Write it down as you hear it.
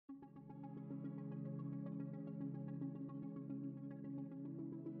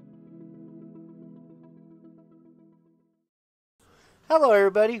Hello,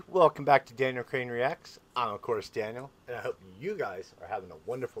 everybody. Welcome back to Daniel Crane Reacts. I'm, of course, Daniel, and I hope you guys are having a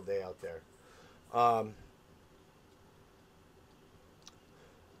wonderful day out there. Um,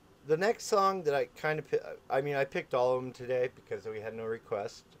 the next song that I picked all of them today because we had no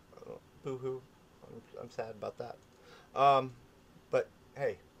request. Boo hoo. I'm sad about that. But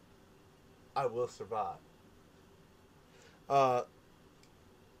hey, I will survive. Uh,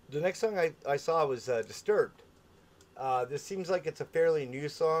 the next song I saw was Disturbed. This seems like it's a fairly new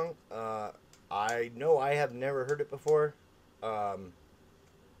song. I know I have never heard it before.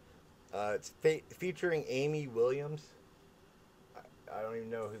 It's featuring Amy Williams. I don't even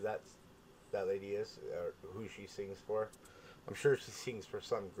know who that lady is or who she sings for. I'm sure she sings for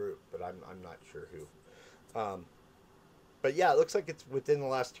some group, but I'm not sure who. But yeah, it looks like it's within the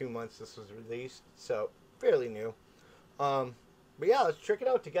last 2 months this was released, so fairly new. But yeah, let's check it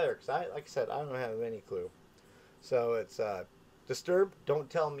out together because like I said, I don't have any clue. So it's Disturbed, Don't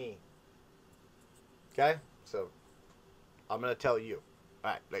Tell Me. Okay? So I'm going to tell you.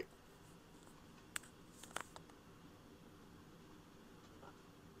 Alright, like.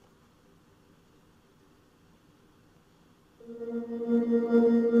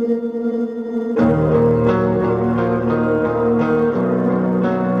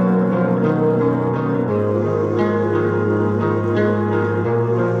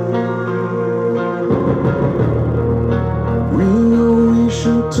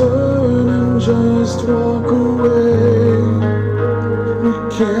 Turn and just walk away. We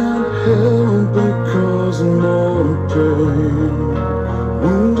can't help but cause more pain,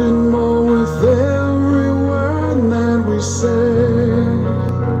 wounded more with every word that we say.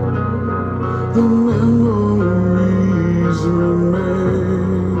 The memories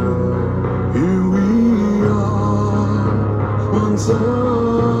remain. Here we are once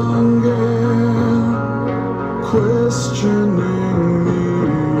again, questioning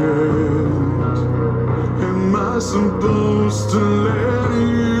supposed to let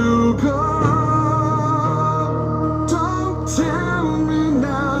you go. Don't tell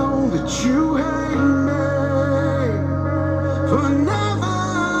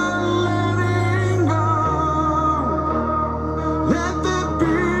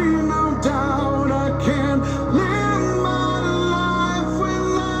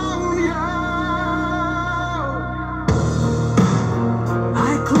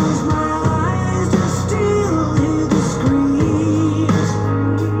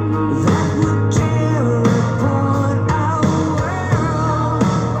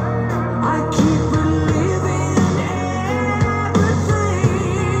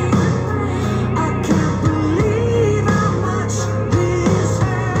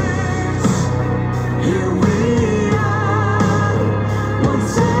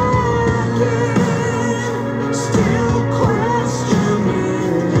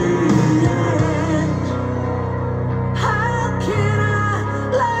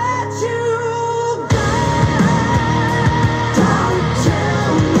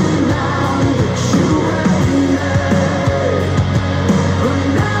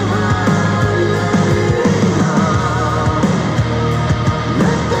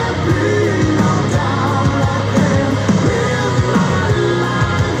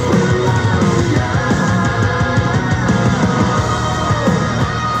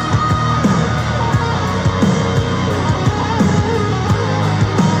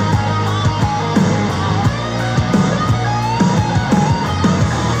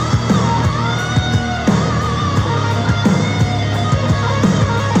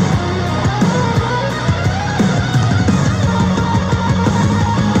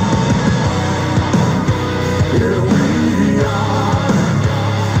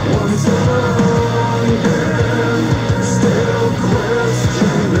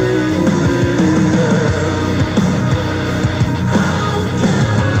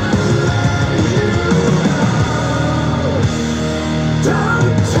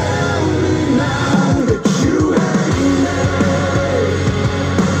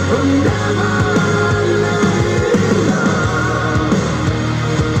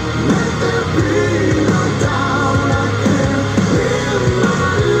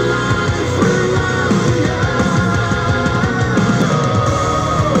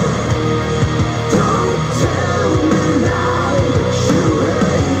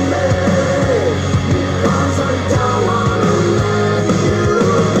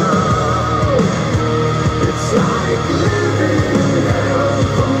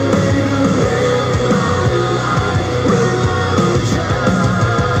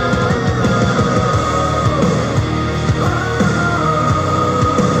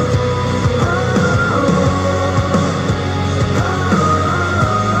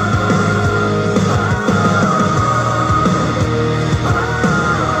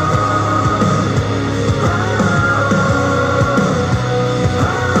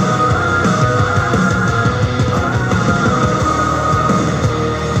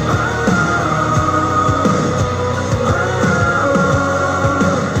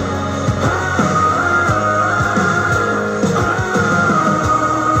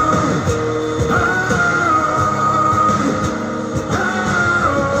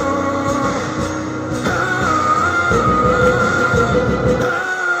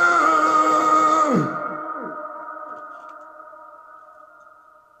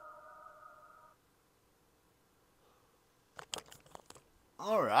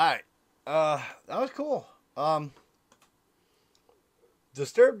cool.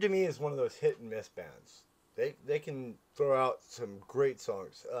 Disturbed to me is one of those hit and miss bands. They can throw out some great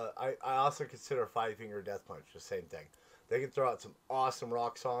songs. I also consider Five Finger Death Punch the same thing. They can throw out some awesome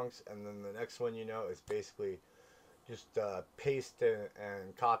rock songs, and then the next one you know is basically just paste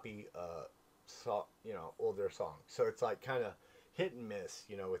and copy older songs. So it's like kind of hit and miss,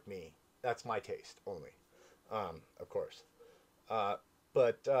 with me. That's my taste only, of course.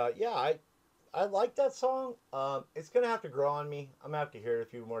 But yeah, I like that song. It's gonna have to grow on me. I'm gonna have to hear it a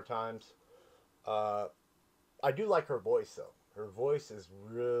few more times. Uh, I do like her voice though. Her voice is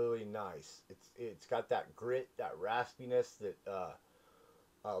really nice. It's got that grit, that raspiness that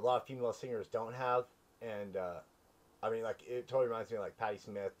a lot of female singers don't have, and I mean, like it totally reminds me of like Patti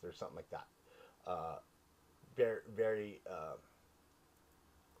Smith or something like that. Uh, very, very,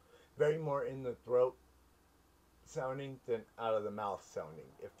 very more in the throat sounding than out of the mouth sounding.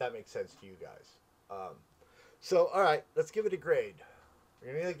 If that makes sense to you guys. So, all right, let's give it a grade.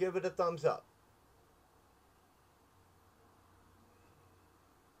 We're gonna give it a thumbs up.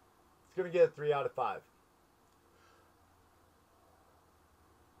 It's gonna get a 3 out of 5.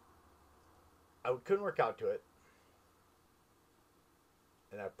 I couldn't work out to it,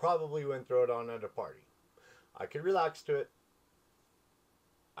 and I probably wouldn't throw it on at a party. I could relax to it.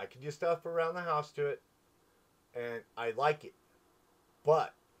 I could do stuff around the house to it, and I like it.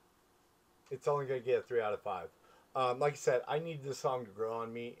 But it's only going to get a 3 out of 5. Like I said, I need this song to grow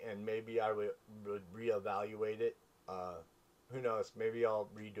on me, and maybe I would reevaluate it. Who knows? Maybe I'll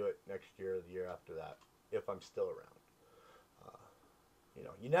redo it next year or the year after that if I'm still around.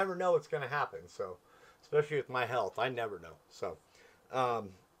 You never know what's going to happen. So, especially with my health, I never know. So, all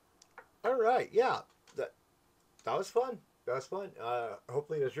right, yeah, that was fun. That was fun.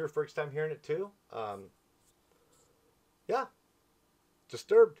 Hopefully, it was your first time hearing it too. Yeah,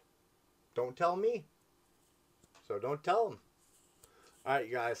 Disturbed. Don't tell me. So don't tell them. All right,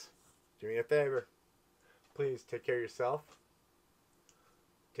 you guys, do me a favor. Please take care of yourself.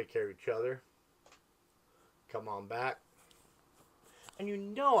 Take care of each other. Come on back. And you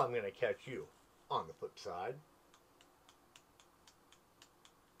know I'm going to catch you on the flip side.